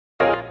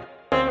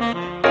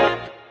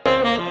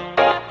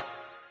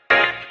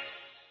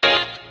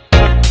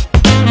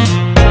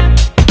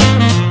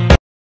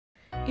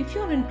if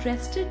you're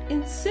interested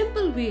in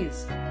simple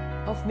ways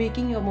of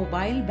making your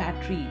mobile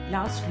battery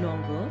last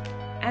longer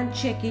and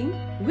checking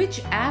which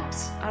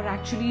apps are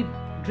actually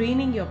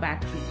draining your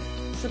battery,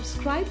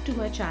 subscribe to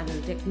my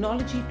channel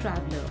Technology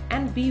Traveler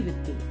and be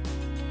with me.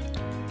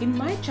 In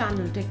my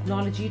channel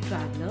Technology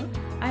Traveler,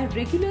 I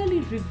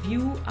regularly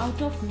review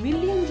out of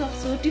millions of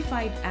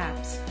certified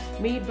apps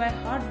made by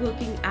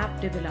hardworking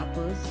app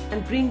developers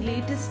and bring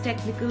latest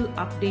technical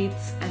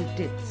updates and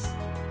tips.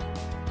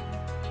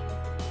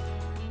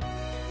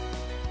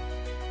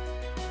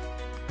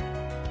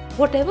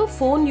 Whatever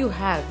phone you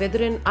have,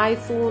 whether an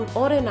iPhone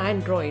or an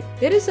Android,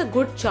 there is a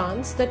good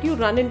chance that you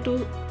run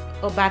into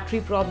a battery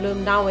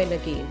problem now and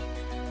again.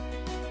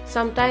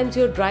 Sometimes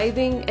you're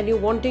driving and you're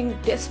wanting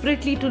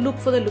desperately to look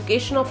for the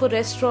location of a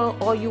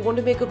restaurant, or you want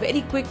to make a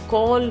very quick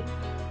call,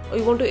 or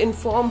you want to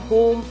inform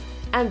home,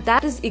 and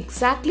that is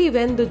exactly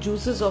when the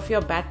juices of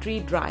your battery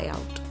dry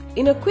out.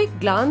 In a quick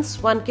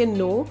glance, one can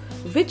know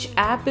which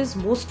app is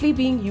mostly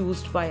being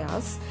used by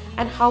us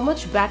and how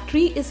much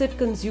battery is it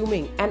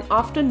consuming, and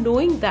after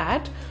knowing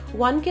that,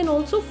 one can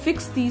also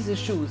fix these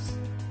issues.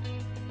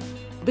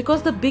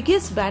 Because the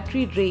biggest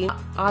battery drain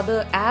are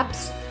the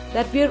apps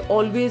that we are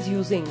always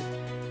using.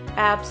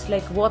 Apps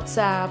like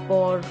WhatsApp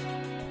or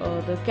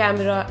the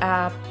camera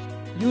app,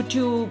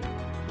 YouTube,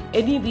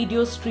 any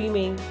video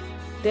streaming.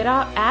 There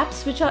are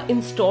apps which are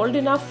installed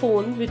in our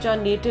phone, which are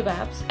native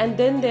apps, and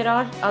then there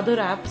are other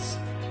apps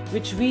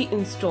which we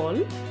install.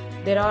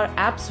 There are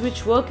apps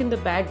which work in the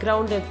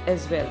background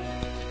as well.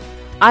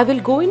 I will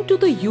go into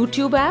the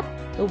YouTube app,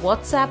 the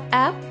WhatsApp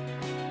app,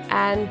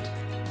 and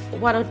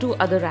one or two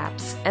other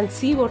apps and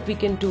see what we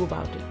can do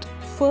about it.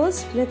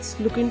 First, let's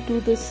look into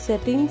the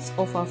settings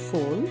of our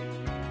phone.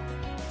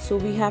 So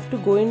we have to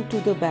go into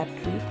the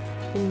battery.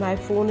 In my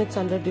phone it's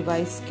under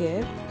device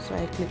care, so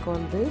I click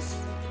on this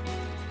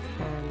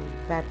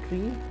and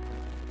battery.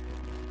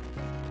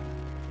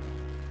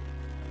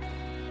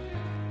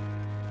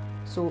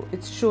 So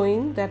it's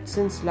showing that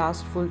since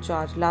last full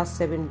charge, last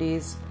 7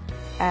 days,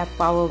 app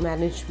power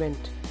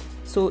management.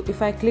 So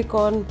if I click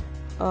on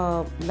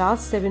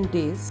last 7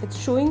 days, it's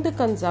showing the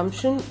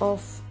consumption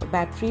of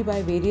battery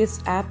by various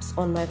apps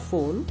on my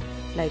phone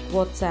like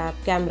WhatsApp,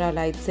 camera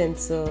light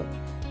sensor,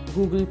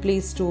 Google Play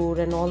Store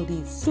and all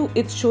these. So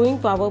it's showing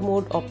power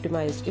mode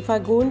optimized. If I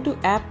go into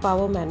app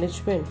power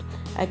management,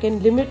 I can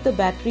limit the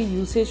battery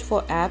usage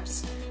for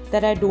apps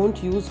that I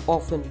don't use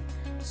often.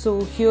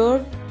 So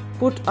here,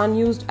 put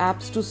unused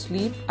apps to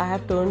sleep, I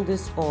have turned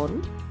this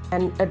on.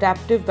 And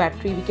adaptive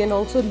battery, we can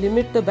also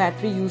limit the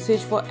battery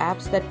usage for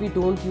apps that we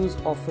don't use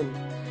often.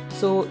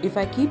 So if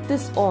I keep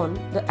this on,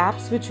 the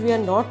apps which we are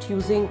not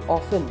using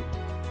often,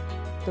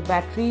 the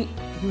battery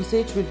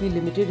usage will be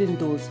limited in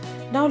those.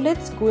 Now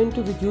let's go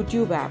into the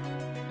YouTube app.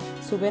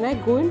 So when I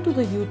go into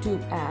the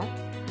YouTube app,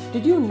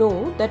 did you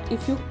know that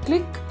if you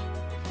click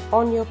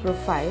on your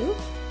profile,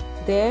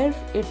 there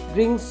it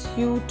brings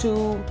you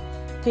to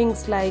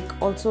things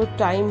like also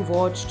time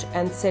watched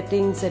and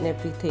settings and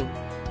everything.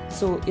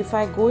 So if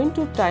I go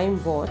into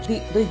time watch,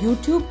 the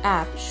YouTube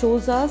app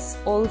shows us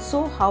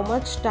also how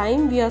much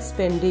time we are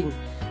spending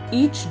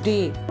each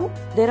day.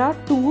 There are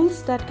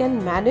tools that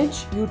can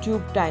manage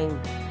YouTube time.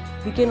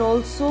 We can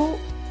also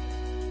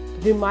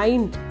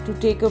remind to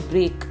take a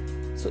break.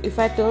 So if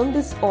I turn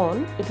this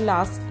on, it will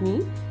ask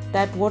me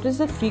that what is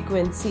the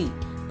frequency,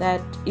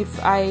 that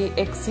if I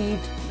exceed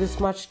this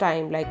much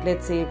time, like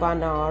let's say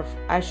 1 hour,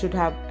 I should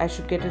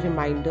get a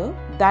reminder.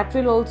 That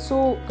will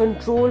also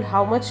control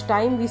how much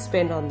time we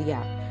spend on the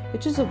app,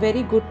 which is a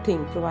very good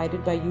thing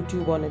provided by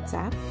YouTube on its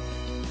app.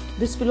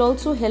 This will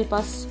also help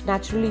us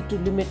naturally to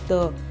limit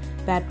the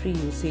battery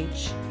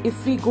usage.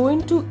 If we go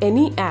into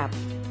any app,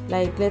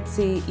 like let's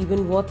say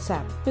even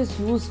WhatsApp is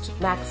used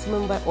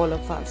maximum by all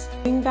of us.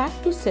 Going back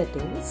to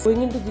settings,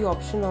 going into the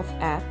option of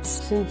apps,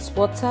 since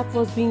WhatsApp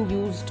was being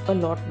used a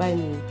lot by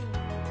me.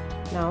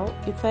 Now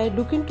if I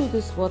look into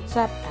this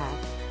WhatsApp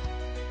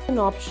app, an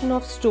option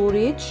of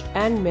storage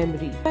and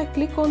memory. If I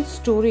click on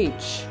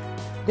storage,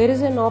 there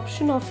is an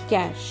option of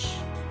cache.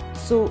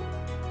 So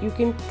you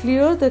can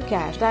clear the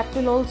cache. That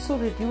will also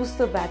reduce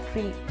the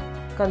battery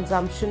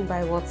consumption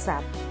by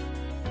WhatsApp.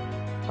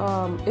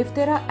 If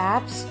there are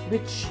apps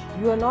which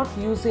you are not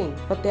using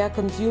but they are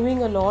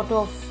consuming a lot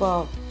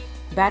of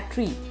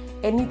battery,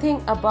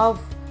 anything above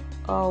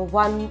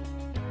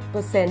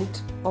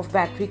 1% of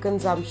battery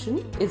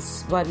consumption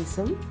is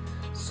worrisome.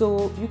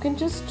 So you can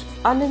just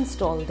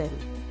uninstall them.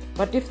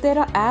 But if there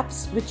are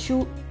apps which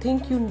you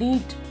think you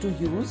need to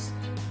use,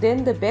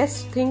 then the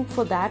best thing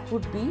for that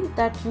would be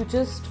that you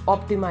just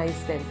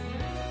optimize them.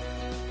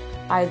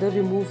 Either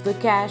remove the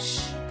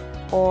cache,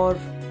 or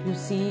you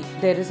see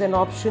there is an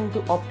option to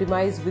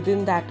optimize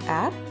within that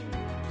app,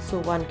 so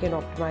one can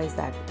optimize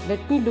that.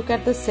 Let me look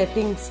at the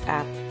settings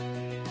app.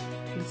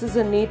 This is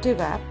a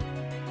native app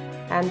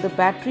and the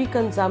battery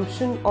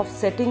consumption of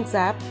settings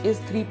app is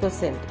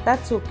 3%.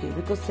 That's okay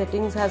because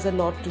settings has a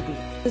lot to do.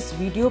 This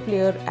video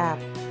player app,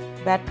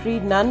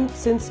 battery none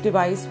since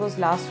device was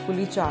last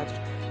fully charged.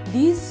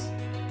 These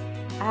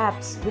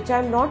apps which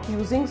I'm not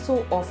using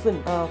so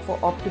often for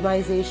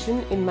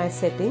optimization in my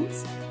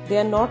settings, they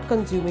are not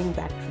consuming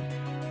battery.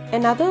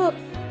 Another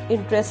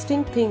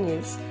interesting thing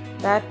is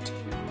that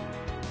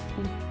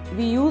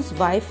we use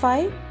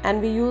Wi-Fi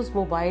and we use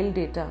mobile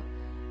data.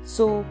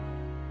 So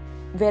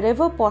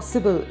wherever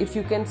possible, if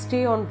you can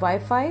stay on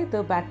Wi-Fi,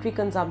 the battery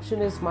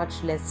consumption is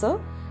much lesser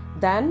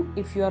than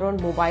if you are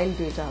on mobile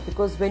data,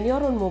 because when you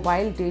are on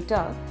mobile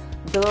data,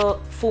 the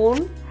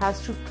phone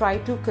has to try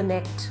to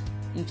connect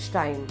each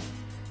time,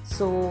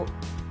 so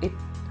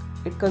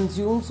it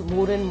consumes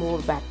more and more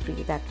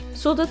battery.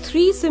 So the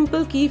three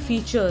simple key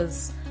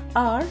features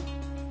are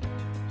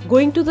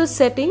going to the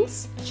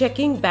settings,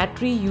 checking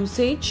battery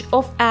usage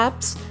of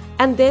apps,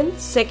 and then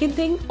second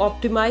thing,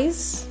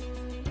 optimize,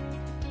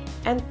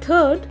 and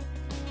third,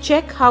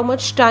 check how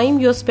much time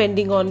you're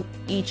spending on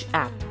each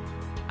app.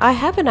 I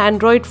have an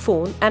Android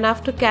phone, and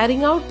after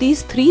carrying out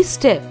these three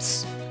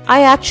steps,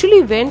 I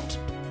actually went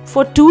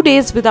for 2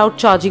 days without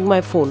charging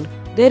my phone.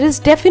 There is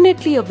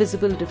definitely a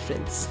visible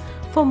difference.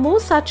 For more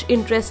such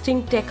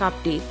interesting tech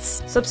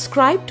updates,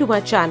 subscribe to my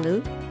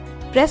channel,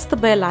 press the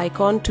bell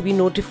icon to be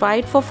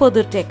notified for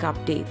further tech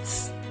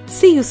updates.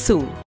 See you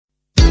soon.